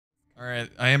All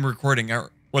right, I am recording.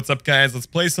 What's up, guys? Let's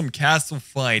play some Castle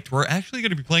Fight. We're actually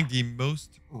going to be playing the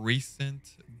most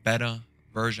recent beta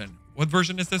version. What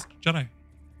version is this, Jedi?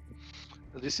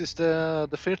 This is the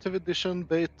definitive edition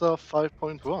beta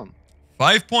 5.1.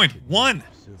 5.1.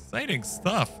 Exciting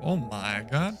stuff. Oh my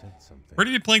god. We're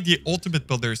going to be playing the ultimate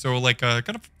builder. So like a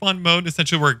kind of fun mode.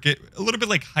 Essentially, we're a little bit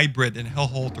like hybrid in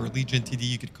Hellholt or Legion TD,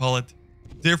 you could call it.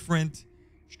 Different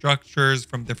structures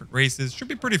from different races. Should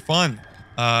be pretty fun.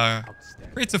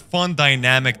 Creates a fun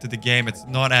dynamic to the game. It's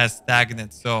not as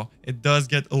stagnant, so it does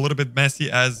get a little bit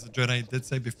messy, as Jedi did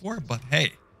say before, but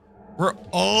hey, we're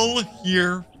all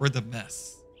here for the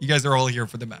mess. You guys are all here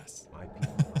for the mess.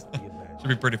 Should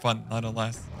be pretty fun,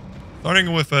 nonetheless.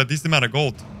 Starting with a decent amount of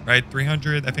gold, right?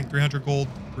 300, I think 300 gold,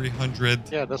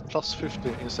 300. Yeah, that's plus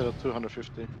 50 instead of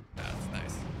 250. That's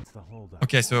nice.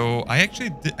 Okay, so I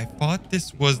thought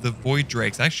this was the Void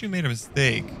Drakes. I actually made a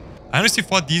mistake. I honestly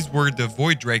thought these were the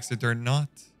Void Drakes, that they're not.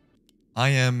 I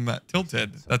am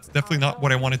tilted. That's definitely not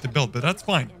what I wanted to build, but that's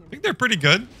fine. I think they're pretty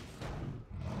good.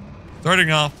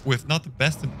 Starting off with not the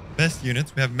best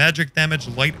units. We have magic damage,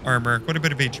 light armor, quite a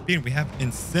bit of HP, and we have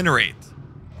incinerate.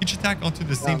 Each attack onto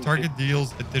the same target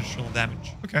deals additional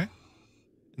damage. Okay.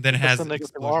 And then it has a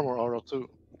negative armor aura too.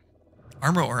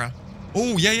 Armor aura.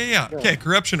 Oh, yeah. Okay,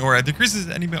 corruption aura. Decreases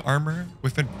enemy armor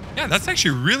within... Yeah, that's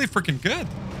actually really freaking good.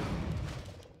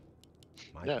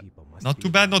 Yeah. Not too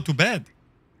bad, not too bad.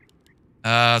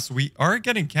 So we are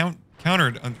getting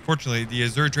countered, unfortunately. The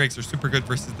Azure Drakes are super good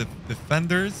versus the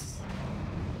defenders.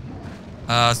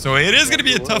 So it is going to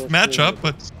be a tough matchup,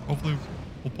 but hopefully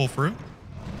we'll pull through.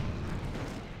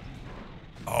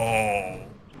 Oh,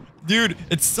 dude,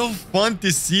 it's so fun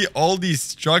to see all these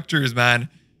structures, man.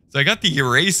 So I got the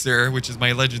Eraser, which is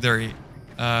my legendary.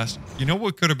 You know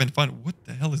what could have been fun? What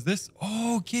the hell is this?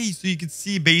 Oh, okay, so you can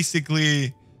see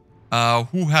basically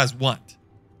who has what.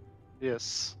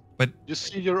 Yes. But you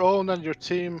see your own and your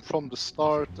team from the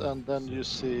start, and then you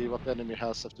see what the enemy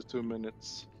has after 2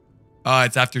 minutes.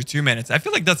 It's after 2 minutes. I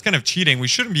feel like that's kind of cheating. We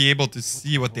shouldn't be able to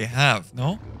see what they have,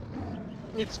 no?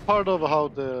 It's part of how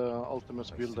the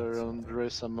Ultimate Builder and the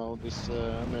race mode is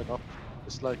made up.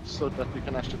 It's like so that you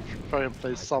can actually try and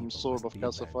play some sort of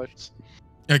castle fights.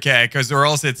 Okay, because or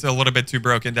else it's a little bit too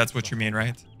broken. That's what you mean,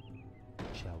 right?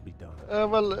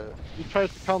 Well, you try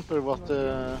to counter what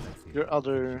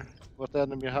what the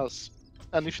enemy has,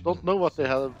 and if you don't know what they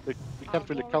have, you can't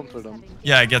really counter them.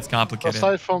 Yeah, it gets complicated.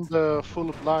 Aside from the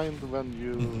full blind when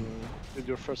you with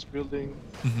your first building,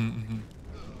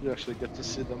 you actually get to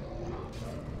see them.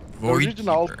 The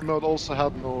original Ultimate mode also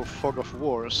had no fog of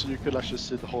war, so you could actually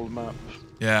see the whole map.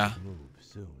 Yeah.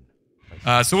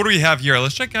 So what do we have here?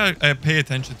 Let's check out, pay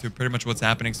attention to pretty much what's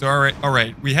happening. So all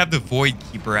right, we have the Void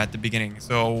Keeper at the beginning.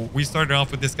 So we started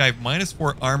off with this guy,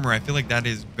 -4 armor. I feel like that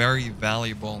is very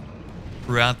valuable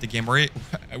throughout the game.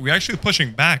 We're actually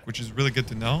pushing back, which is really good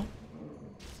to know.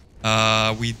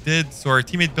 So our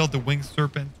teammate built the Winged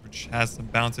Serpent, which has some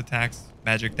bounce attacks,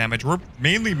 magic damage. We're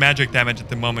mainly magic damage at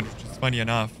the moment, which is funny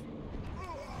enough.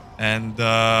 And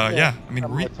yeah, I mean,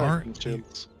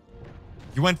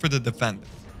 you went for the Defender.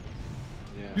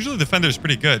 Yeah. Usually Defender is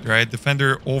pretty good, right?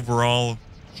 Defender overall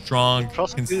strong,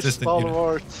 consistent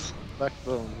unit.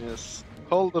 Backbone, yes.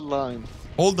 Hold the line.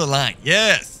 Hold the line,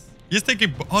 yes. He's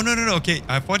taking... Oh, no. Okay,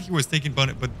 I thought he was taking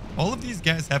bonus, but all of these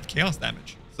guys have chaos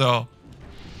damage. So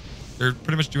they're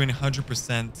pretty much doing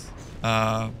 100%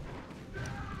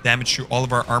 damage to all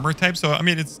of our armor types. So, I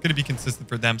mean, it's going to be consistent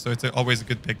for them. So it's always a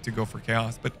good pick to go for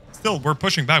chaos. But still, we're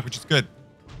pushing back, which is good.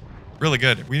 Really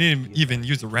good. We didn't even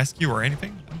use a rescue or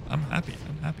anything. I'm happy.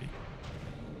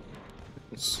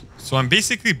 So I'm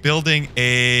basically building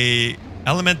a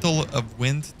elemental of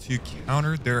wind to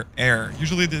counter their air.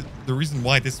 Usually the reason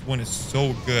why this one is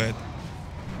so good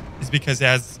is because it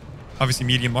has obviously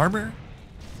medium armor.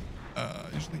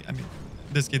 Usually, I mean,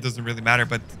 in this case it doesn't really matter,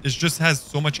 but it just has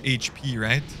so much HP,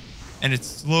 right? And it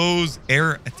slows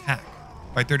air attack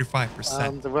by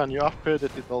 35%. And when you upgrade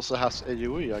it, it also has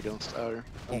AoE against air,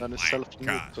 and then it's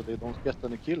self-nuke, so they don't get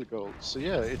any kill gold. So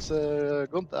yeah, it's a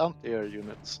good anti-air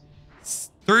unit.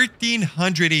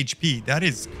 1300 HP. That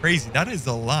is crazy. That is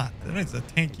a lot. That is a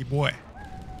tanky boy.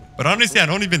 But honestly, I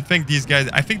don't even think these guys...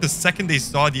 I think the second they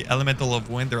saw the Elemental of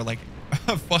Wind, they're like,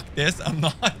 fuck this. I'm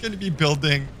not going to be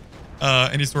building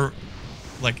any sort of...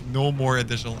 Like, no more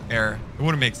additional air. It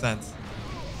wouldn't make sense.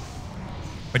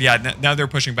 But yeah, now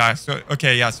they're pushing back. So,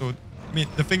 okay, yeah. So, I mean,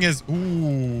 the thing is...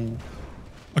 Ooh.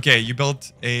 Okay, you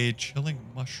built a Chilling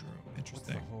Mushroom.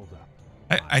 Interesting.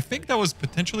 I think that was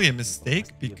potentially a mistake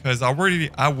because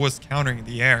I was countering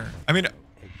the air. I mean,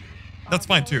 that's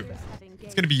fine too.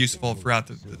 It's going to be useful throughout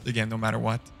the game no matter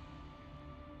what.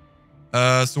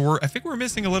 So I think we're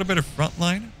missing a little bit of front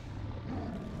line.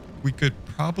 We could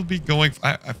probably going.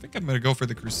 I think I'm gonna go for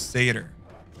the Crusader.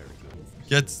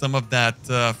 Get some of that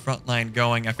front line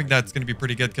going. I think that's gonna be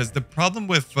pretty good because the problem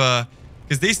with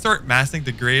because they start massing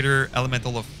the greater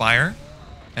elemental of fire,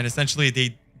 and essentially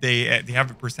they have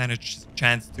a percentage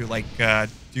chance to like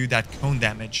do that cone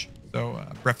damage. So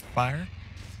breath of fire.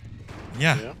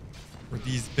 Yeah. For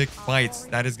these big fights,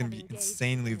 that is gonna be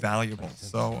insanely valuable.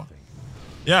 So.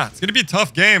 Yeah, it's going to be a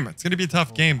tough game. It's going to be a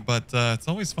tough game, but it's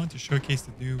always fun to showcase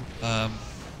the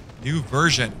new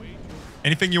version.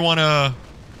 Anything you want to,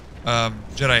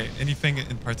 Jedi, anything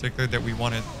in particular that we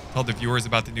want to tell the viewers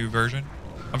about the new version?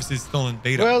 Obviously, it's still in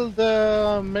beta. Well,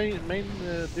 the main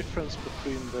difference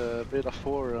between the beta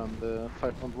 4 and the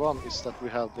 5.1 is that we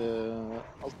have the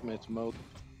ultimate mode.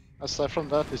 Aside from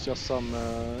that, it's just some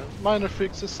minor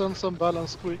fixes and some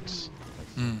balance tweaks.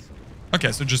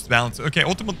 Okay, so just balance. Okay,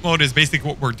 ultimate mode is basically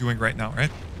what we're doing right now,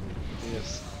 right?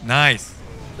 Yes. Nice.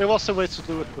 There was a way to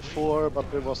do it before,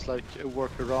 but there was like a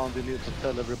workaround. You need to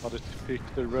tell everybody to pick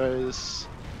the race.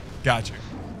 Gotcha.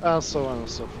 And so on and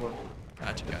so forth.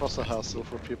 Gotcha. It was a hassle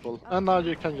for people. And now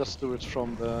you can just do it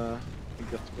from the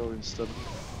get-go instead.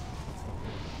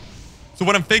 So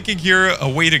what I'm thinking here, a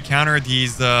way to counter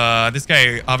these, this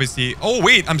guy obviously... Oh,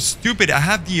 wait, I'm stupid. I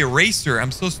have the eraser.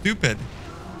 I'm so stupid.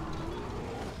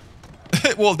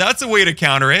 Well, that's a way to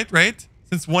counter it, right?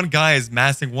 Since one guy is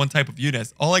massing one type of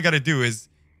units, all I got to do is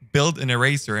build an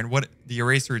eraser. And what the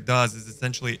eraser does is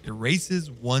essentially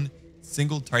erases one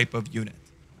single type of unit.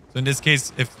 So in this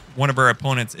case, if one of our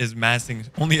opponents is massing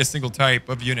only a single type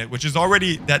of unit, which is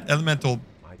already that elemental,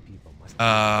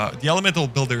 the elemental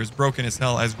builder is broken as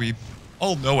hell, as we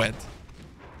all know it.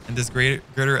 And this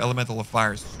greater elemental of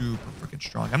fire is super freaking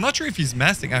strong. I'm not sure if he's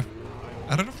massing. I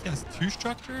don't know if he has two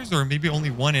structures or maybe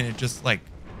only one and it just like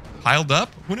piled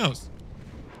up. Who knows?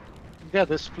 Yeah,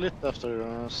 they split after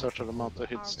a certain amount of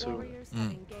hits too.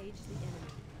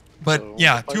 But so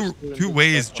yeah, two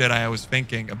ways, Jedi, I was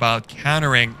thinking about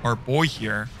countering our boy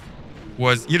here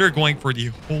was either going for the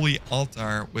Holy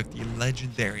Altar with the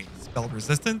legendary spell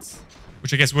resistance,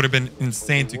 which I guess would have been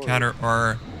insane to counter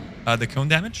our the cone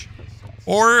damage,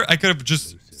 or I could have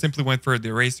just simply went for the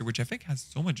eraser, which I think has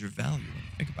so much value when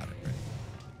you think about it, right?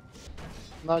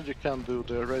 Now you can do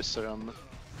the eraser and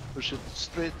push it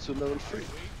straight to level 3.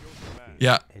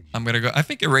 Yeah, I'm gonna go. I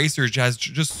think eraser has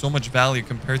just so much value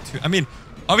compared to. I mean,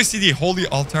 obviously the Holy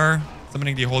Altar,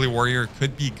 summoning the Holy Warrior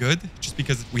could be good, just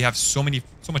because we have so much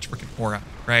freaking aura,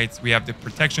 right? We have the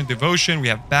protection, devotion, we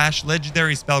have bash,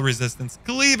 legendary spell resistance,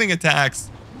 cleaving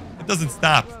attacks. It doesn't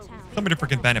stop. So many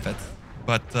freaking benefits.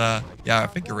 But yeah, I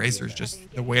think eraser is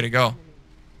just the way to go.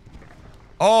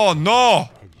 Oh no!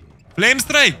 Flame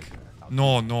strike!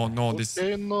 No.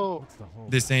 Okay, no.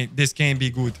 This can't be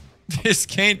good. This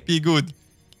can't be good.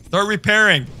 Start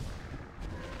repairing.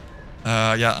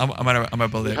 Yeah, I'm gonna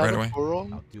build it right away.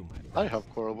 Coral? I have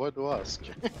coral. Why do I ask?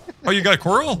 Oh, you got a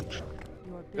coral?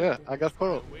 Yeah, I got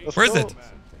coral. Where is it?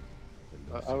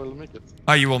 I will make it.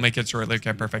 Oh, you will make it shortly.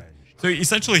 Okay, perfect. So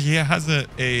essentially, he has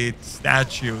a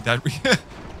statue that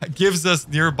gives us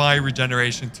nearby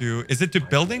regeneration to. Is it to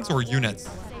buildings or units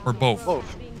or both?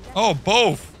 Both. Oh,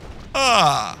 both.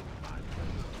 Ah,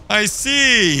 I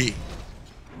see.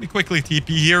 Let me quickly TP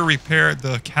here, repair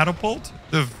the catapult,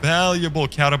 the valuable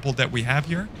catapult that we have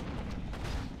here.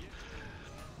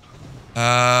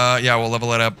 Yeah, we'll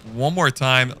level it up one more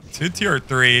time to tier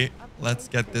 3. Let's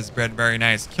get this bread very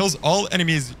nice. Kills all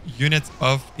enemies units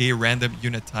of a random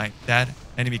unit type that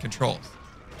enemy controls.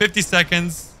 50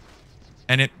 seconds,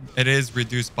 and it is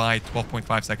reduced by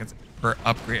 12.5 seconds per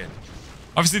upgrade.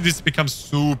 Obviously, this becomes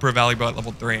super valuable at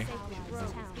level 3.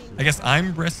 I guess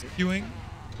I'm rescuing.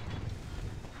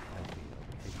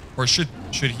 Or should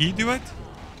he do it?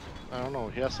 I don't know.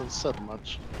 He hasn't said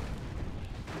much.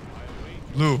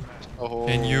 Blue,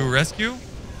 can you rescue?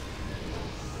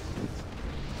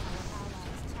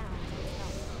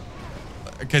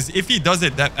 Because if he does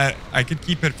it, that I could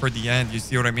keep it for the end. You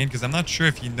see what I mean? Because I'm not sure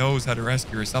if he knows how to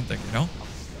rescue or something, you know?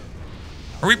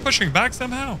 Are we pushing back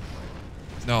somehow?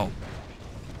 No.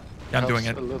 Yeah, I'm doing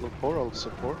it. A little coral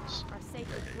supports. Yeah.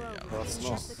 Let's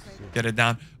just get it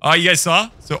down. Oh, you guys saw?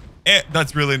 So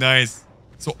that's really nice.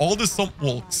 So all the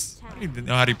Thumpwalks, I don't even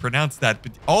know how to pronounce that,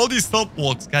 but all these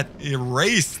Thumpwalks got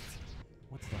erased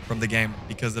from the game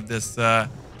because of this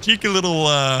cheeky little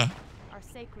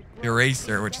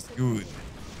eraser, which is good.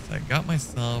 So I got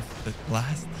myself the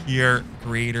last tier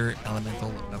greater elemental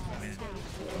of wind.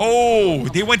 Oh,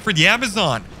 they went for the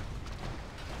Amazon.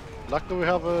 Luckily we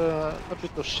have a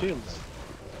bit of shields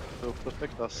to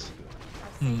protect us.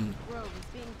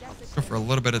 Go for a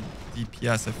little bit of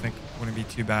DPS, I think. Wouldn't be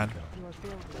too bad.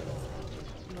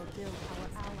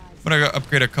 I'm gonna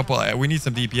upgrade a couple. We need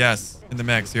some DPS in the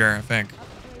mix here, I think.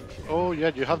 Oh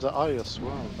yeah, you have the eye as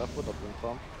well. That would have been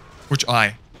fun. Which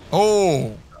eye?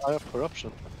 Oh! Eye of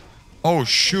corruption. Oh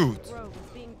shoot.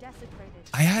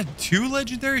 I had 2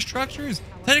 legendary structures?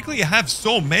 Technically I have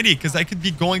so many because I could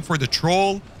be going for the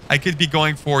troll. I could be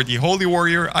going for the holy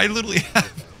warrior. I literally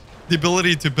have the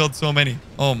ability to build so many.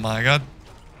 Oh my god.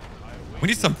 We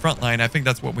need some frontline. I think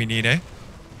that's what we need, eh?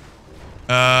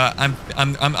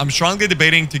 I'm strongly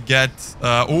debating to get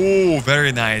oh,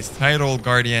 very nice. Tidal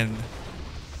Guardian.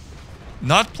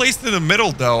 Not placed in the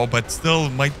middle though, but still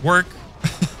might work.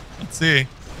 Let's see.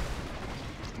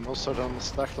 Most of them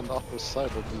stacked on the upper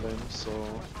side of the lane, so.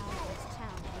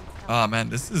 Oh man,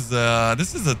 this is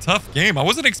a tough game. I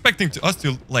wasn't expecting us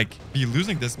to like be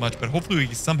losing this much, but hopefully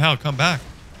we somehow come back.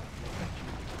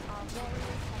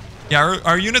 Yeah,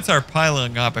 our units are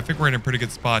piling up. I think we're in a pretty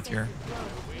good spot here.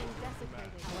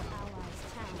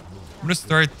 I'm gonna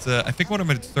start. I think what I'm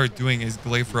gonna start doing is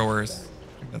glaive throwers.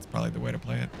 I think that's probably the way to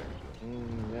play it.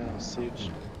 Yeah,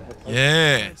 siege.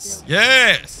 Yes,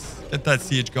 yes. Get that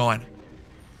siege going.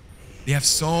 They have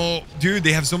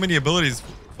they have so many abilities.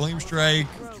 Flame strike,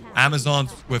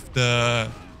 Amazons with the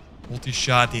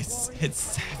multi-shot. They hit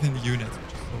 7 units,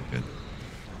 which is so good.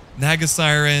 Naga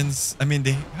Sirens. I mean,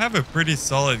 they have a pretty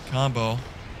solid combo.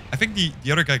 I think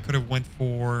the other guy could have went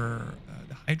for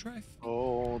the high drive.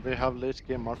 Oh, they have late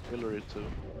game artillery too.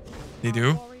 They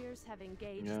do?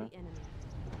 Yeah.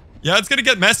 Yeah, it's gonna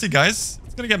get messy, guys.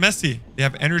 It's gonna get messy. They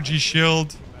have energy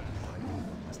shield.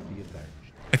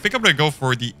 I think I'm gonna go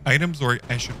for the items, or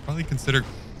I should probably consider.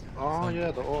 Oh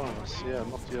yeah, the orange. Yeah,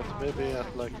 not yet. Maybe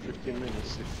at like 15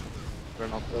 minutes if we're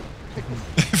not dead.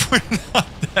 If we're not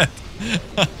dead.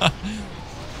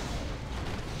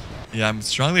 Yeah, I'm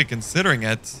strongly considering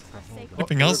it.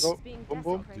 Anything else? Boom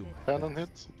boom. Cannon hit.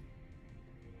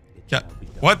 Yeah.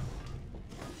 What?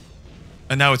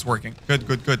 And now it's working. Good,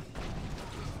 good, good.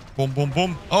 Boom, boom,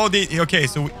 boom. Oh, okay.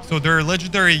 So they're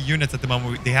legendary units at the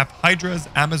moment. They have Hydras,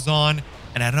 Amazon,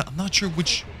 and I'm not sure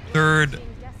which third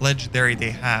legendary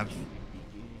they have.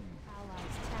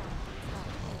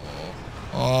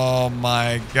 Oh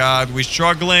my God, we're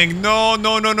struggling. No,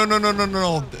 no, no, no, no, no, no,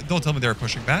 no. Don't tell me they're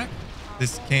pushing back.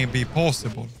 This can't be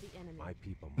possible.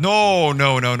 No,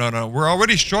 no, no, no, no. We're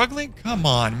already struggling? Come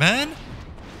on, man.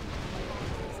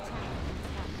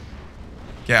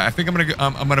 Yeah, I think I'm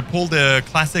gonna pull the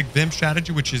classic Vimp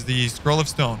strategy, which is the Scroll of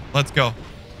Stone. Let's go.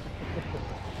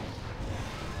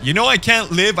 You know I can't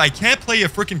play a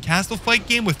freaking castle fight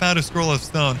game without a Scroll of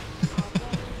Stone.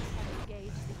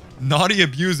 Naughty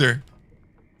abuser.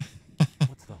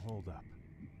 What's the holdup?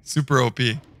 Super OP.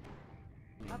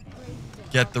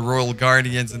 Get the Royal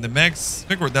Guardians in the mix.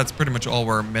 I think that's pretty much all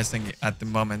we're missing at the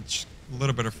moment. Just a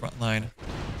little bit of front line.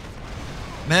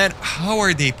 Man, how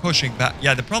are they pushing back?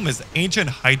 Yeah, the problem is Ancient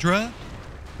Hydra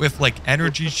with like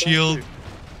energy shield.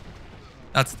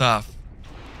 That's tough.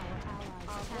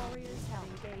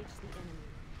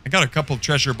 I got a couple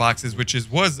treasure boxes, which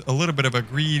was a little bit of a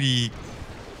greedy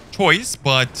choice,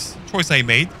 but choice I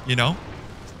made, you know.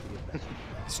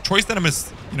 It's a choice that I'm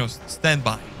gonna, stand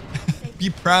by.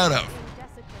 Be proud of.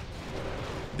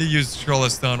 They use Scroll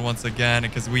of Stone once again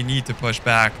because we need to push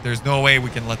back. There's no way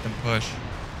we can let them push.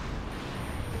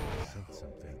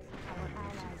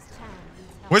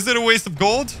 Was it a waste of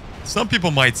gold? Some people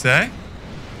might say.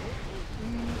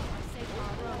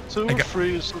 2,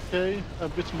 3 is okay. A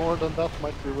bit more than that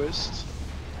might be waste.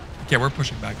 Okay, we're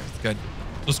pushing back. That's good.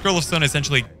 So Scroll of Stone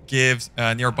essentially gives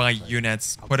nearby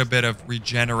units quite a bit of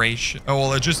regeneration. Oh,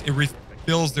 well, it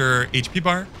refills their HP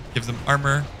bar, gives them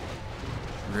armor.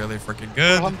 Really freaking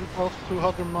good. 200 health,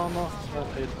 200 mana,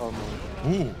 and 8 armor.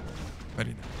 Ooh, very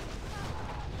nice.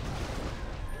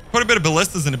 Quite a bit of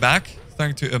ballistas in the back.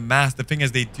 Starting to amass. The thing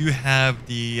is, they do have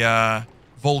the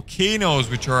volcanoes,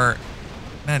 which are...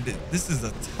 Man, this is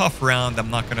a tough round,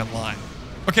 I'm not going to lie.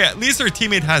 Okay, at least our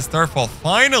teammate has Starfall.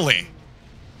 Finally!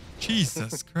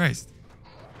 Jesus Christ.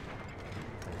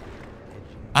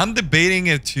 I'm debating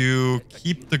it to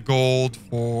keep the gold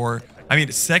for... I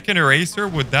mean, second eraser,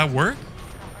 would that work?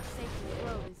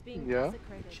 Yeah.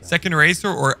 Second eraser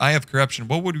or Eye of Corruption?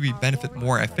 What would we benefit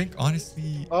more? I think,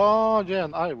 honestly... Oh, yeah,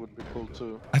 an Eye would be cool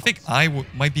too. I think Eye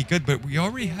might be good, but we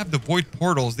already have the Void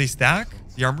Portals. They stack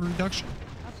the armor reduction.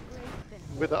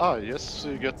 With the Eye, yes. So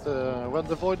you get... when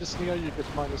the Void is near, you get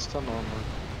 -10 armor.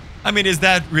 I mean, is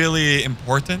that really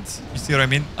important? You see what I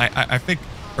mean? I think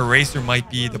Eraser might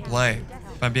be the play,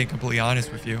 if I'm being completely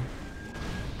honest with you.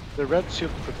 The red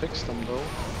shield protects them though.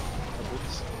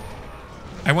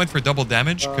 I went for double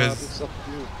damage because it's up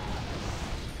to you.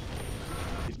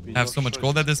 I have so much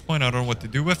gold at this point. I don't know what to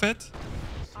do with it.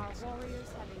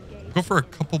 Go for a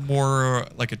couple more,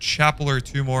 like a chapel or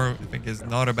two more. I think is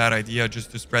not a bad idea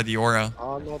just to spread the aura.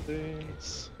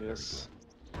 Paladins, yes.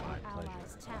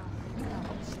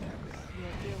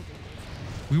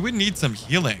 We would need some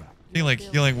healing. I feel like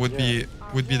healing would be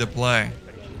the play.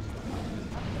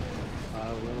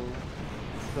 I will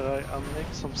try and make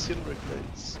some silver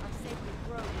plates.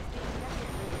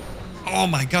 Oh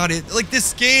my god, like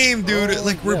this game, dude.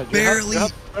 Like we're barely. You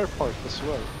have spare part as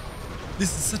well. This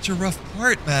is such a rough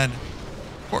part, man.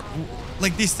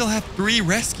 Like they still have 3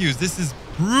 rescues. This is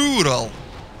brutal.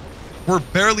 We're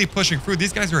barely pushing through.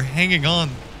 These guys are hanging on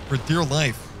for dear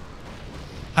life.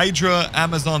 Hydra,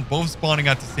 Amazon, both spawning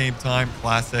at the same time.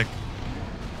 Classic.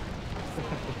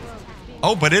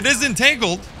 Oh, but it is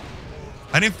entangled.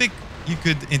 I didn't think you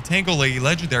could entangle a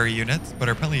legendary unit, but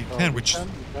apparently you can, which...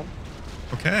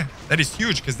 Okay, that is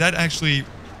huge because that actually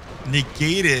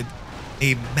negated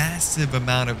a massive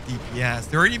amount of DPS.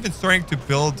 They're even starting to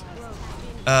build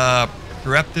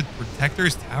corrupted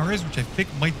protectors towers, which I think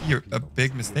might be a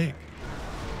big mistake.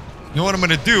 You know what I'm going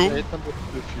to do?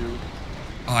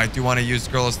 Oh, I do want to use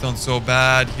Scroll of Stone so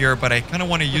bad here, but I kind of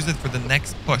want to use it for the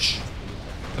next push.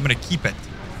 I'm going to keep it.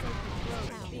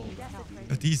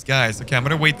 But these guys... Okay, I'm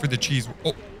going to wait for the cheese.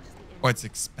 Oh, it's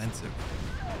expensive.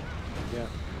 Yeah.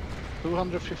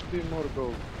 250 more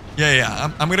gold.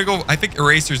 Yeah. I'm going to go... I think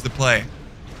Eraser's the play.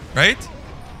 Right?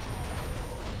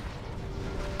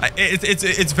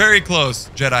 It's very close,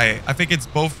 Jedi. I think it's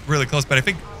both really close, but I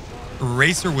think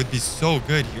Eraser would be so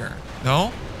good here.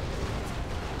 No?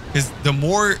 Because the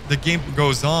more the game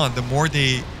goes on, the more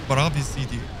they... But obviously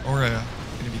the aura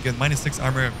is going to be good. -6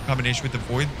 armor combination with the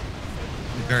Void.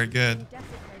 Be very good.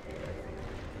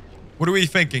 What are we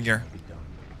thinking here?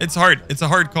 It's hard. It's a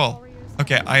hard call.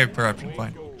 Okay, I have corruption.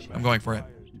 Fine. I'm going for it.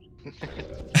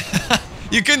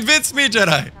 You convinced me,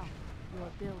 Jedi.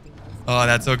 Oh,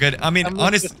 that's so good. I mean,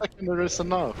 honestly,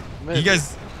 you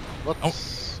guys... What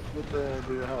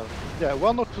do you have? Yeah,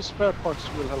 1 or 2 spare parts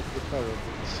will help repair it.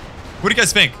 What do you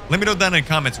guys think? Let me know down in the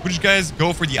comments. Would you guys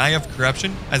go for the Eye of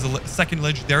Corruption as a second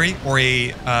legendary or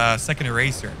a second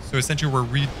eraser? So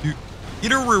essentially,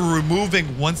 either we're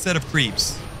removing 1 set of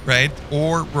creeps, right?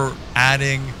 Or we're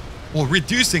adding, well,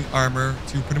 reducing armor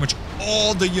to pretty much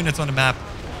all the units on the map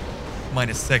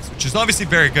 -6, which is obviously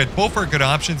very good. Both are good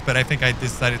options, but I think I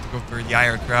decided to go for the Eye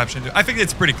of Corruption. I think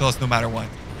it's pretty close no matter what.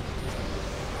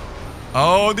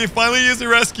 Oh, they finally used a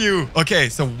rescue. Okay,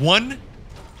 so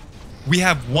we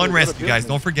have 1 rescue, guys.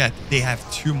 Don't forget, they have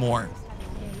 2 more.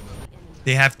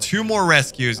 They have 2 more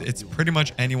rescues. It's pretty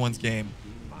much anyone's game.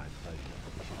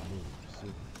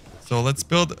 So let's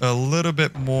build a little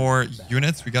bit more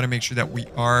units. We got to make sure that we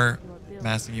are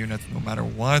massing units no matter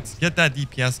what. Get that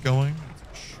DPS going.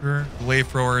 Sure. Glaive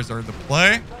throwers are the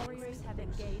play.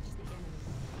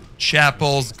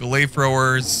 Chapels, glaive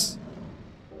throwers,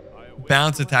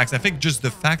 bounce attacks. I think just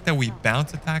the fact that we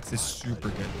bounce attacks is super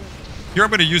good. Here I'm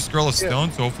going to use Scroll of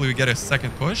Stone, so hopefully we get a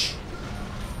second push.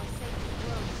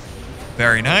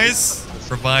 Very nice.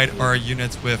 Provide our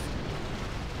units with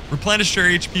replenish their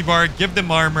HP bar, give them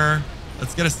armor.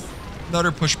 Let's get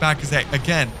another pushback because,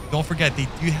 again, don't forget, they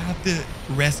do have the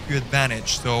rescue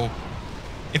advantage. So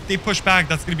if they push back,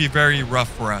 that's going to be very rough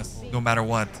for us, no matter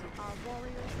what.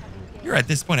 Here at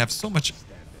this point, I have so much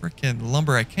freaking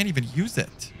lumber, I can't even use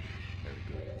it.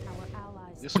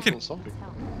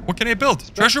 What can I build?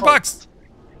 Treasure box!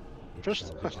 Treasure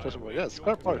box, yeah,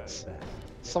 spare parts.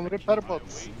 Some repair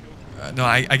bots. No,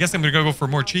 I guess I'm going to go for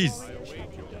more cheese.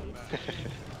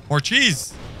 More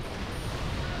cheese!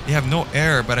 They have no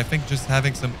air, but I think just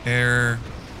having some air...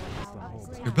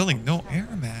 You're building no air,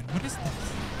 man. What is this?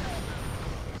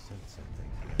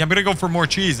 Yeah, I'm going to go for more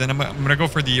cheese, and I'm going to go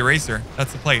for the eraser.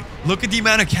 That's the play. Look at the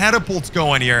amount of catapults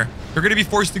going here. They're going to be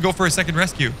forced to go for a second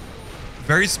rescue.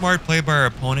 Very smart play by our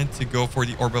opponent to go for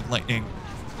the Orb of Lightning.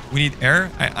 We need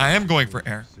air. I am going for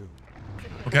air.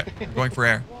 Okay, I'm going for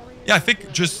air. Yeah, I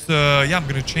think just, yeah, I'm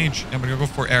going to change. I'm going to go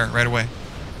for air right away.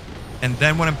 And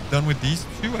then when I'm done with these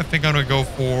 2, I think I'm going to go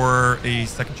for a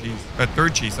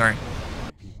third cheese, sorry.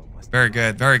 Very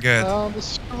good, very good. The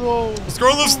scroll. The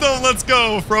Scroll of Stone, let's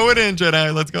go. Throw it in,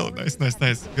 Jedi. Let's go. Nice.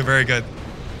 Good, very good.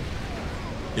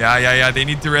 Yeah. They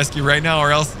need to rescue right now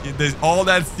or else all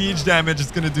that siege damage is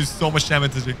going to do so much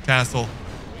damage to the castle.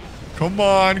 Come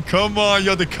on.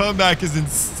 Yo, the comeback is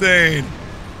insane.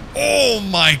 Oh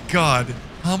my god.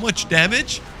 How much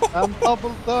damage? And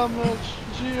double damage.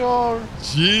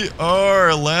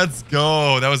 GR. Let's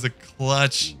go. That was a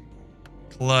clutch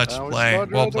play.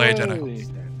 Well played, Jedi.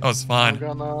 That was fun.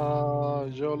 I'm gonna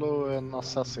YOLO and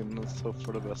Assassin. Let's hope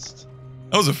for the best.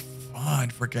 That was a fun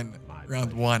freaking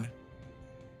round 1.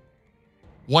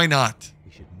 Why not?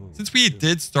 Since we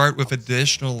did start with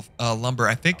additional lumber,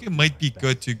 I think it might be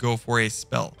good to go for a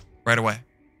spell right away.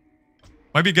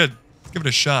 Might be good. Let's give it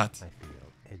a shot.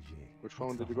 Which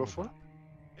one did you go for?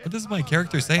 What does my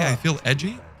character say? I feel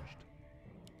edgy?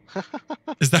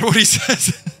 Is that what he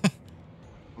says?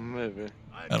 Maybe.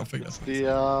 I don't think that's what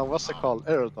the, what's it called?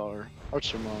 Eridar.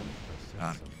 Archerman.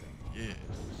 God, yeah.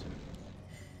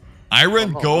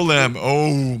 Iron Golem.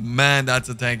 Oh, man, that's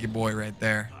a tanky boy right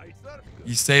there.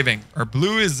 He's saving. Our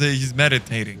blue is, he's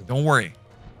meditating. Don't worry.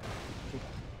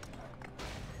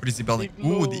 What is he building?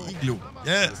 Ooh, the igloo.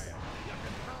 Yes.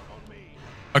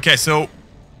 Okay, so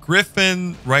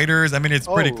Griffin, Riders, I mean, it's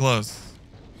pretty close.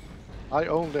 I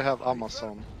only have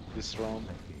Amazon this round.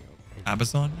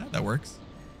 Amazon? Yeah, that works.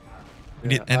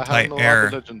 We Yeah, need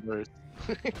anti-air.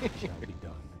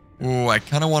 Ooh, I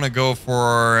kind of want to go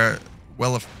for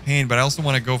Well of Pain, but I also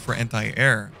want to go for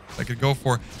anti-air. So I could go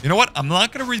for... You know what? I'm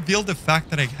not going to reveal the fact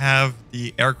that I have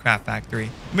the aircraft factory.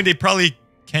 I mean, they probably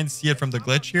can't see it from the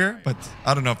glitch here, but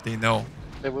I don't know if they know.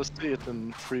 They will see it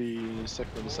in 3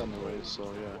 seconds anyway, so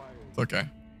yeah. It's okay.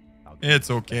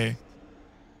 It's okay.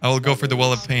 I will go for the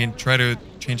Well of Pain, try to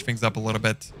change things up a little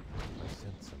bit.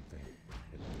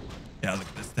 Yeah, look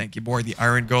at this tanky boy, the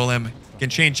Iron Golem. You can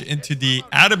change into the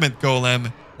Adamant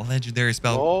Golem, a legendary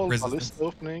spell resistance. Ballista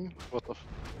opening. What the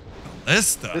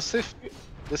Ballista?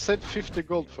 They said 50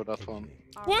 gold for that one.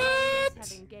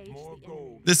 What?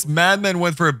 This madman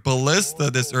went for a Ballista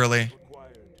this early.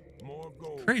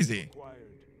 Crazy.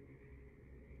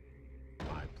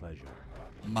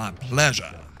 My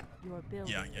pleasure.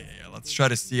 Yeah. Let's try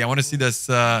to see. I want to see this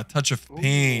touch of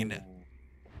pain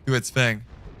do its thing.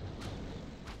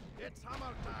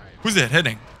 Who's it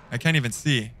hitting? I can't even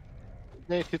see.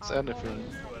 It hits anything.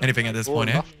 Anything at this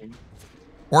point, nothing.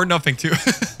 Or nothing too.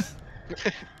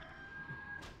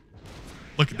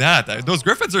 Look at that. Those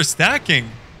griffins are stacking.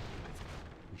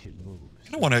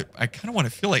 I kind of want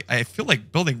to feel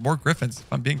like building more griffins,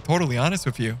 if I'm being totally honest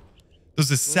with you. Those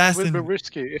assassins. It will be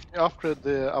risky. If you upgrade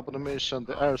the abomination,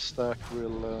 the air stack will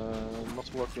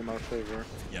not work in our favor.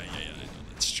 Yeah, I know,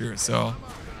 that's true. So,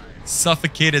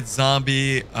 suffocated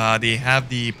zombie. They have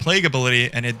the plague ability,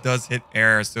 and it does hit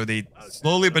air, so they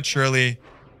slowly but surely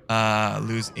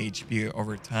lose HP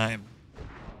over time.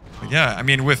 But yeah, I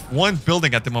mean, with one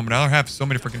building at the moment, I don't have so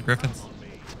many freaking griffins.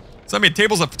 So I mean,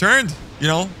 tables have turned. You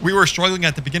know, we were struggling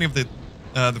at the beginning of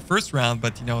the first round,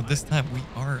 but you know, this time we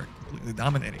are completely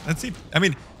dominating. Let's see. I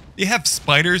mean, they have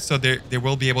spiders, so they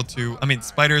will be able to. I mean,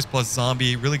 spiders plus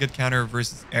zombie, really good counter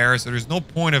versus air. So there's no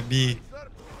point of me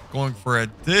going for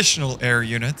additional air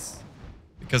units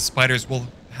because spiders will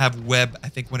have web. I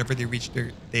think whenever they reach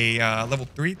their level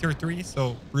 3, tier 3.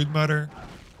 So broodmother,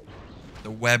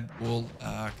 the web will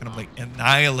kind of like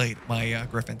annihilate my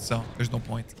griffin. So there's no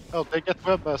point. Oh, they get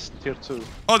web as tier 2.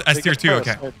 Oh, as tier 2.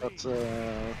 Okay. That's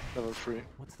level 3.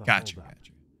 Got you.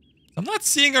 I'm not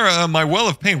seeing my Well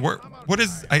of Pain. What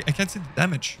is... I can't see the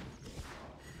damage.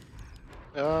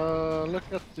 Look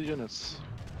at the units.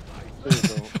 There you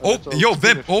go. Oh, yo,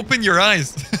 Vimp, open your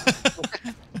eyes.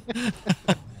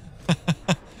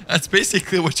 That's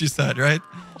basically what you said, right?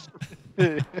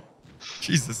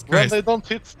 Jesus Christ. When they don't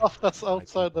hit stuff that's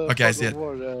outside the okay, I see it.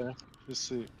 war, you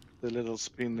see the little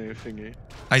spinny thingy.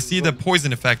 I see the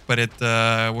poison effect, but it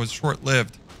was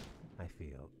short-lived.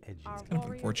 It's kind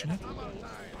of unfortunate.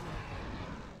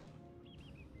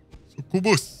 So,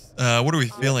 Kubus, what are we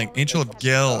feeling? Angel of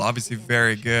Gale, obviously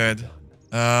very good.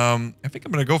 I think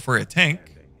I'm going to go for a tank.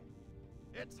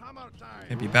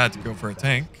 Can't be bad to go for a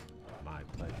tank.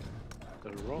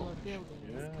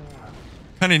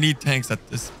 Kind of need tanks at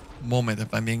this moment,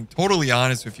 if I'm being totally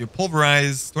honest with you.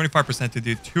 Pulverize, 25% to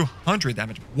do 200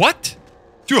 damage. What?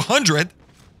 200?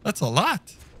 That's a lot.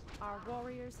 Our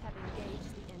warriors have engaged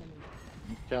the enemy.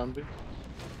 Can be.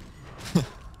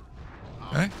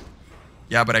 Okay.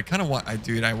 Yeah, but I kind of want...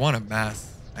 I want to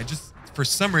mass. For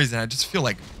some reason, I just feel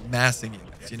like massing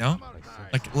units, you know?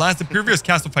 Like the previous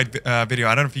castle fight video,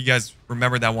 I don't know if you guys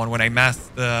remember that one when I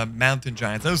massed the mountain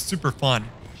giants. That was super fun.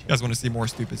 If you guys want to see more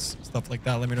stupid stuff like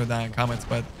that, let me know down in comments,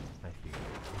 but...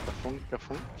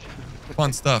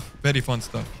 Fun stuff. Very fun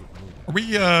stuff. Are we,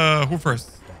 who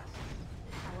first?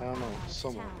 I don't know.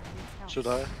 Someone. Should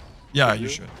I? Yeah, you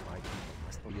should.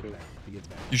 Okay.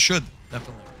 You should,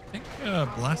 definitely. I think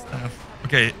Blast Staff.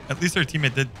 Okay, at least our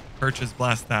teammate did purchase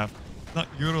Blast Staff. Not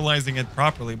utilizing it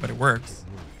properly, but it works.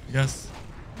 I guess.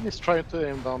 He's trying to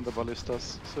aim down the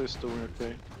ballistas, so he's doing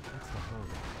okay.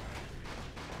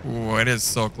 Ooh, it is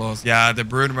so close. Yeah, the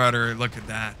Broodmother, look at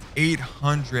that.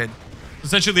 800.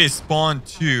 Essentially, they spawn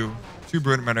two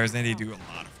Broodmothers, and they do a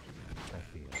lot of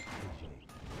damage.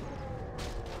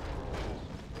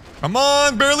 Come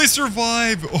on, barely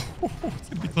survive. Oh, it's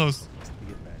gonna be close.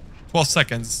 12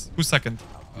 seconds. Who's second?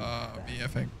 Me, I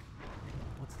think.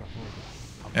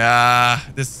 Yeah,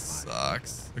 this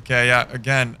sucks. Okay, yeah.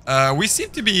 Again, we seem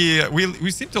to be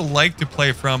we seem to like to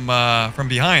play from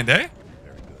behind, eh?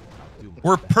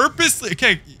 We're purposely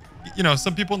okay. You know,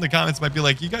 some people in the comments might be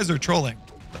like, "You guys are trolling."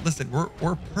 But listen,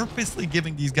 we're purposely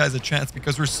giving these guys a chance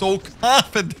because we're so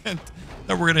confident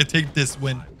that we're gonna take this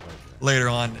win later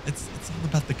on. It's all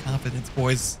about the confidence,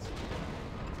 boys.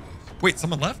 Wait,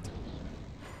 someone left?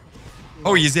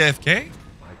 Oh, he's AFK?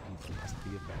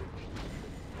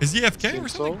 Is he AFK or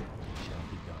something? So.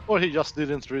 Or he just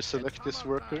didn't reselect this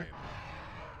worker.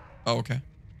 Oh, okay.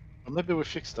 Or maybe we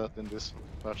fixed that in this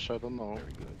patch, I don't know.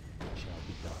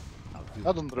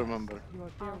 I don't remember.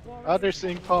 Either it's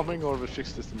incoming or we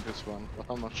fixed this in this one, but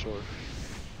I'm not sure.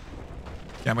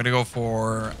 Yeah, I'm gonna go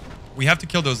for... We have to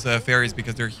kill those fairies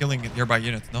because they're healing nearby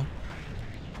units, no?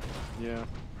 Yeah.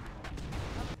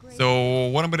 So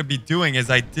what I'm gonna be doing is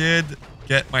I did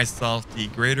get myself the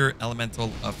Greater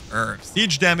Elemental of Earth.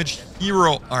 Siege damage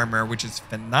hero armor, which is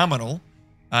phenomenal.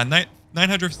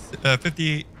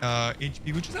 958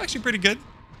 HP, which is actually pretty good.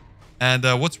 And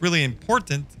what's really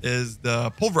important is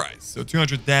the pulverize. So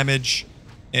 200 damage,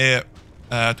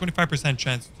 25%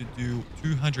 chance to do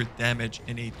 200 damage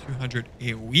in a 200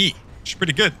 AoE, which is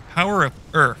pretty good. Power of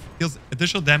Earth deals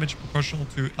additional damage proportional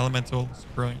to elemental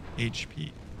growing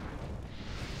HP.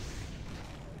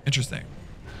 Interesting.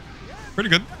 Pretty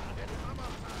good.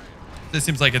 This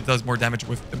seems like it does more damage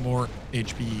with the more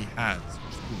HP he has.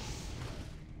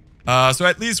 So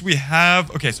at least we have...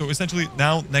 Okay, so essentially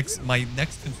now my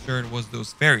next concern was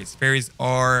those fairies. Fairies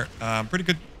are pretty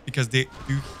good because they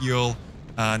do heal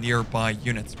nearby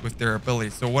units with their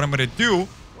abilities. So what I'm going to do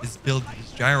is build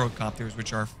these gyrocopters,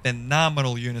 which are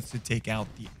phenomenal units to take out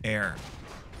the air.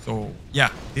 So yeah,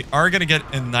 they are going to get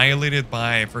annihilated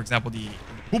by, for example, the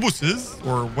Bubuses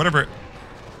or whatever.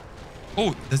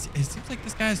 Oh, it seems like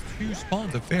this guy has 2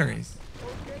 spawns of fairies.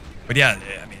 But yeah,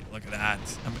 I mean, look at that.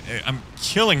 I'm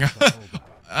killing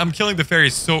I'm killing the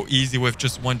fairies so easy with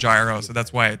just 1 gyro, so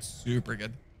that's why it's super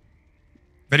good.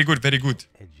 Very good, very good.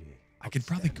 I could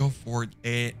probably go for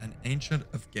an Ancient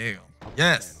of Gale.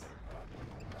 Yes.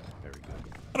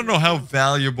 I don't know how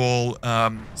valuable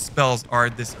spells are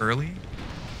this early.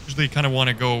 Usually kind of want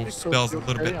to go spells a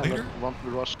little bit later. Want to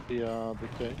rush the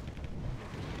decay?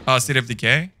 State of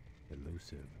Decay?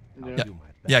 Yeah.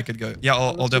 Yeah, I could go. Yeah,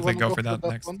 I'll definitely go for that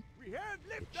next.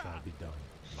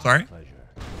 Sorry?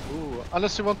 Ooh,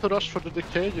 unless you want to rush for the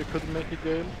decay, you could make a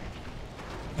Gale.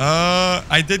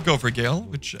 I did go for Gale,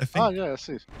 which I think... Ah, yeah, I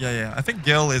see. Yeah. I think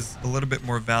Gale is a little bit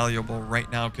more valuable right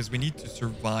now because we need to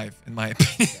survive, in my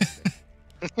opinion.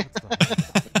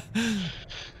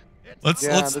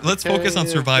 Let's focus on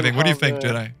surviving. What do you think,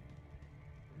 Jedi?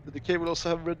 The decay will also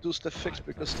have reduced effects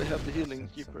because they have the healing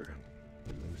keeper.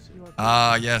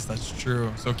 Ah, yes, that's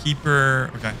true. So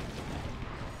Keeper... Okay.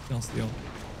 Don't steal.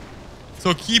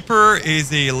 So Keeper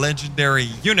is a legendary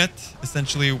unit.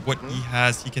 Essentially, what he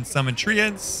has, he can summon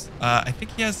Triads. I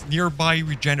think he has nearby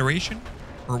regeneration.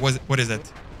 Or what is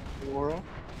it? Aura.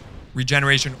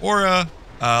 Regeneration Aura.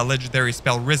 Legendary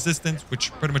spell resistance,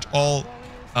 which pretty much all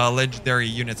legendary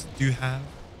units do have.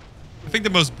 I think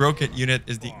the most broken unit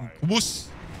is the Incubus.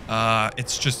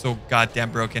 It's just so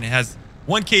goddamn broken. It has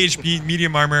 1k HP,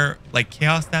 medium armor, like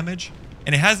chaos damage,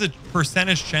 and it has a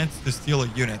percentage chance to steal a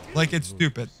unit. Like, it's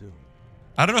stupid.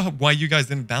 I don't know why you guys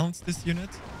didn't balance this unit.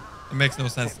 It makes no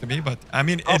sense to me, but I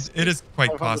mean, it is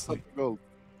quite costly.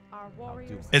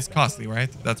 It's costly,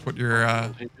 right? That's what you're... I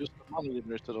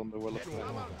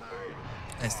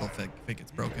still think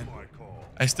it's broken.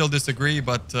 I still disagree,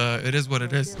 but it is what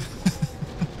it is.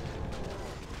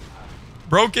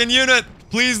 Broken unit,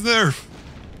 please nerf.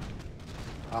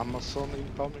 Amazon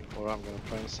incoming, or I'm gonna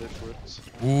try and save for it.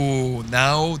 Ooh,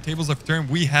 now tables of turn,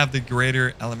 we have the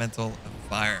Greater Elemental of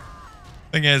Fire.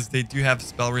 Thing is, they do have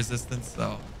spell resistance,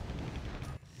 so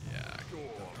yeah, no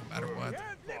matter what.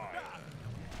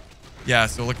 Yeah,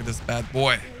 so look at this bad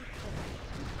boy.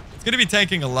 It's going to be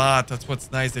tanking a lot. That's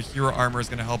what's nice. The hero armor is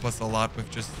going to help us a lot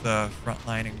with just the front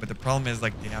lining. But the problem is,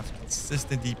 like, they have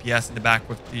consistent DPS in the back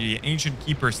with the Ancient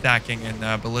Keeper stacking,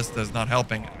 and Ballista is not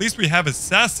helping. At least we have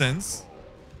Assassins.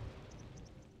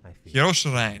 Hero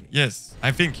Shrine. Yes,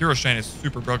 I think Hero Shrine is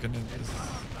super broken in this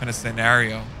kind of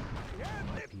scenario.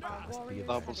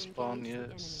 Double spawn,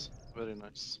 yes. Very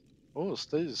nice. Oh,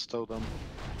 status slowed them.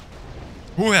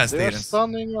 Who has They are status?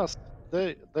 stunning us.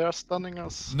 They are stunning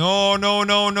us. No,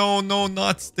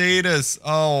 not status.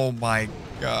 Oh my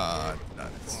god.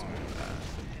 That is so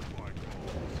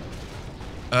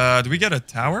bad. Do we get a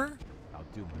tower? I'll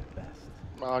do my best.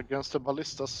 Against the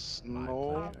ballistas,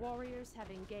 no. Our warriors have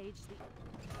engaged the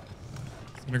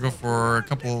I'm gonna go for a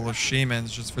couple of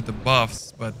shamans just for the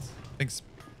buffs, but I think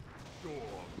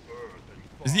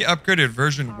is the upgraded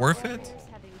version worth it? warriors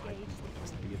have engaged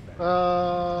the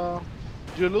enemy.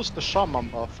 You lose the shaman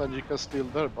buff and you can steal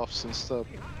their buffs instead.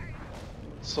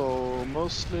 So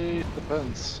mostly it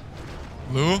depends.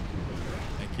 Blue,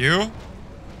 thank you.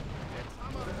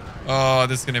 Oh,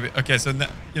 this is gonna be okay. So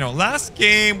last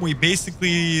game we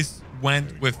basically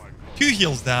went with 2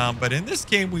 heals down, but in this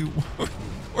game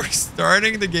we're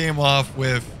starting the game off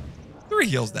with 3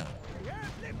 heals down.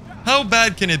 How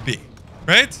bad can it be,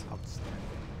 right?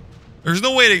 There's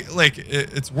no way to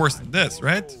it's worse than this,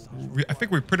 right? I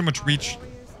think we pretty much reached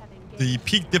the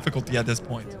peak difficulty at this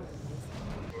point.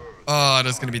 Oh,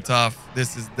 that's gonna be tough.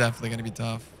 This is definitely gonna be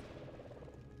tough.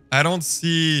 I don't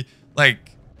see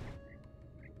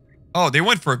oh, they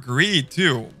went for greed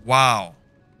too. Wow.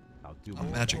 I'll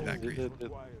magic that greed.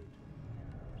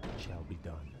 Shall be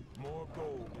done. More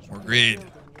greed.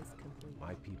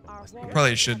 My people Our must warriors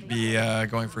Probably should be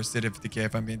going for City of Decay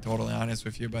if I'm being totally honest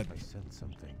with you, but I sent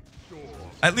something.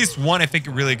 at least one I think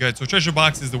really good. So treasure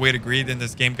box is the way to greed in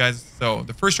this game, guys. So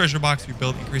the first treasure box you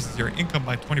build increases your income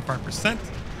by 25%.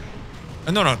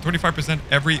 No, 25%.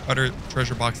 Every other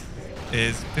treasure box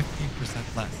is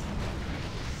 15% less.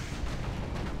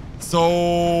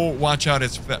 So watch out,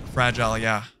 it's fragile,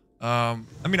 yeah. I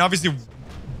mean, obviously,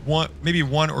 maybe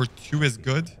 1 or 2 is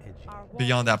good.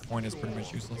 Beyond that point is pretty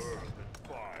much useless.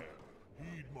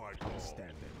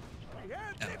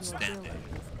 Outstanding.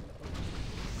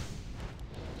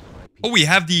 Oh, we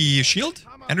have the shield?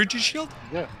 Energy shield?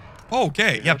 Yeah. Oh,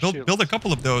 okay. Yeah, build shields. a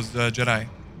couple of those, Jedi.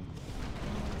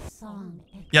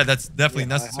 Yeah, that's definitely I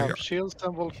necessary. have shields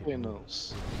and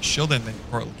volcanoes. Shield and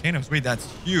volcanoes. Wait, that's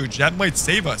huge. That might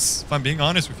save us, if I'm being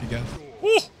honest with you guys.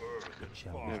 Ooh.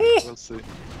 Maybe, we'll see.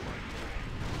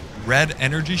 Red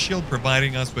energy shield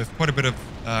providing us with quite a bit of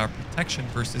protection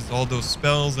versus all those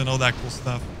spells and all that cool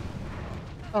stuff.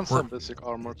 And some basic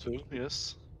armor too,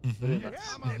 yes. Very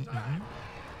nice.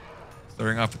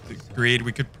 Starting off with the greed,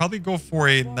 we could probably go for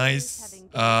a nice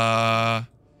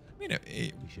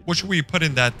what should we put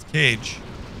in that cage?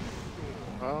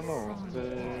 I don't know.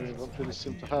 They don't really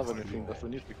seem to have anything that we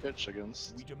need to catch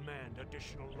against. We demand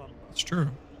additional lumber. It's true.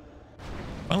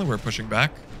 Finally, we're pushing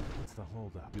back. What's the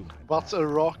holdup? But a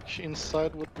rock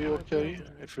inside would be okay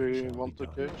if we want to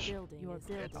catch. Your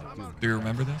building Do you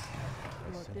remember this?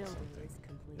 is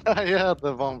complete. Yeah,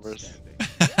 the bombers.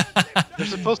 You're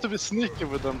supposed to be sneaky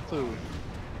with them too.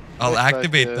 I'll Like,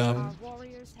 activate uh, them. Our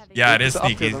warriors have Yeah, it You is need to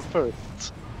upgrade sneaky. them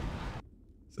first,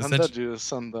 So and then you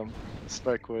send them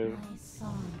spike wave.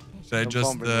 should I the just?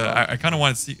 bomber drop. I kind of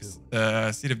want to see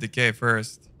Seed of Decay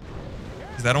first,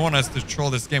 because I don't want us to troll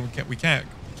this game. We can't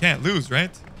lose,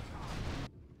 right?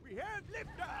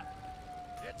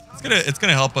 It's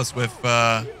gonna help us with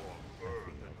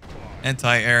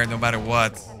anti-air no matter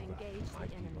what. engaged the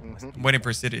enemy. I'm waiting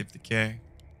for City of Decay.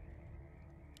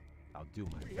 I'll do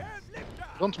my best.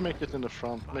 Don't make it in the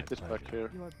front, make it back here.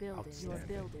 Your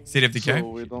building City of Decay. So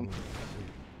we don't.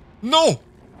 No.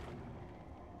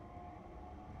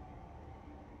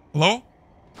 Hello?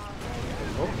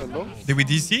 Hello, hello. Did we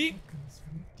DC?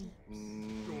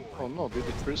 Oh no, did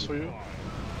it freeze for you?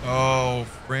 Oh,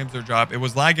 frames are dropped. It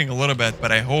was lagging a little bit,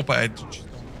 but I hope I just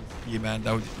see, man.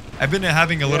 I've been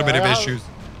having a little bit of issues.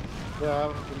 Yeah,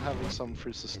 I've been having some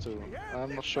freezes too.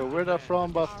 I'm not sure where they're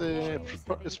from, but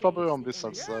it's probably on this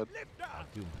side. I'll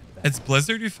do my best. It's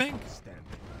Blizzard, you think?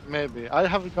 Maybe. I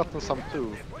have gotten some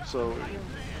too, so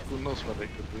who knows what they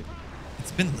could be.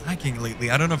 It's been lagging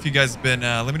lately. I don't know if you guys been.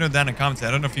 Let me know down in the comments.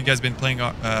 I don't know if you guys been playing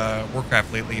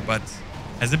Warcraft lately, but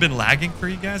has it been lagging for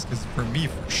you guys? Because for me,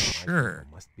 for sure.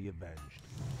 Must be avenged.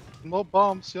 No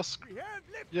bombs, just...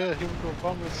 Yeah, here we go,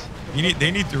 bombers.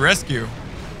 They need to rescue.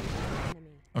 enemy.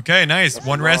 Okay, nice. That's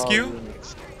One a lot of rescue.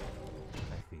 units.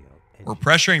 I feel We're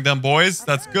pressuring them, boys.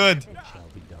 That's good. it shall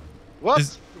be done. What?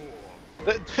 Is-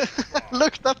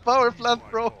 Look, that power plant,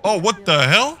 bro! Oh, what the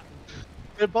hell?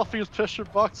 They're buffing treasure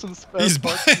box and spell He's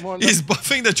box, more or he's less.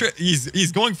 buffing the.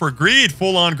 He's going for greed,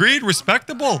 full on greed,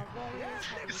 respectable.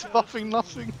 He's buffing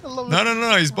nothing. I love No, it.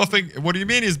 no. He's buffing. What do you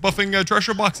mean? He's buffing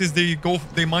treasure boxes.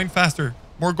 They mine faster,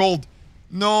 more gold.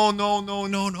 No. Don't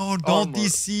Armor.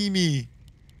 DC me.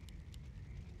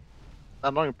 The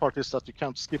annoying part is that you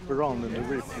can't skip around in the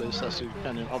replays as you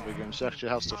can in other games. You actually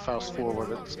have to fast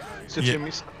forward it. So if Yeah. you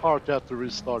miss a part, you have to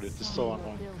restart it. It's so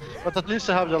annoying. But at least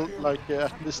you have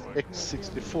at least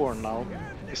X64 now.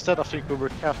 Instead, I think we were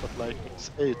capped at like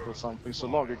X8 or something. So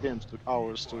longer games took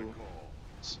hours to.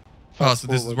 Oh, so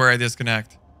this is where I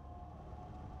disconnect.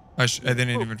 I didn't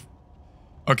even.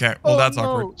 Okay, well, that's no.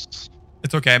 awkward.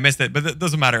 It's okay, I missed it, but it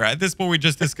doesn't matter. At this point, we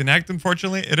just disconnect,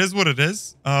 unfortunately. It is what it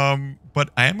is. But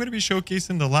I am going to be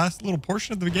showcasing the last little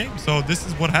portion of the game. So this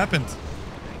is what happened.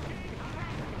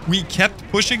 We kept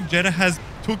pushing. Jeddah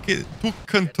took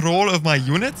control of my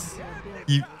units.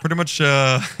 He pretty much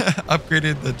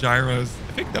upgraded the gyros.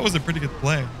 I think that was a pretty good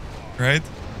play, right?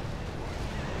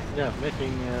 Yeah,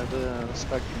 making the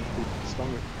spec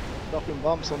stronger. Dropping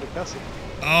bombs on the castle.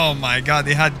 Oh my god,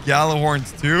 they had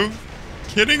Gallahorns too?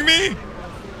 Kidding me?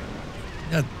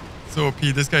 Yeah, so OP.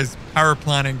 This guy's power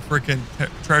planning freaking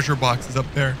treasure boxes up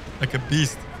there like a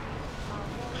beast.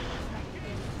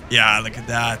 Yeah, look at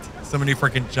that. So many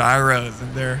freaking gyros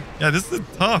in there. Yeah, this is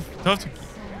tough to keep.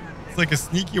 It's like a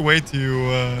sneaky way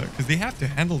to, because they have to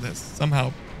handle this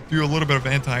somehow. Do a little bit of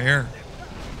anti-air.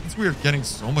 Since we are getting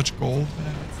so much gold,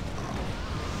 man.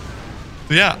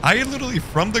 So yeah, I literally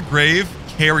from the grave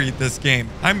carried this game.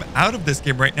 I'm out of this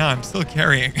game right now. I'm still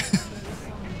carrying.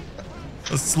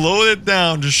 I'll slow it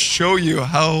down to show you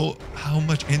how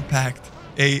much impact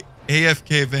a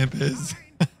AFK Vimp is.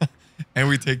 And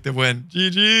we take the win.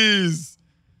 GG's.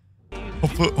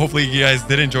 Hopefully you guys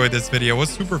did enjoy this video. It was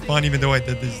super fun, even though I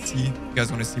did this. If you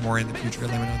guys want to see more in the future,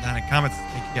 let me know down in the comments.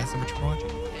 Thank you guys so much for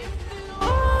watching.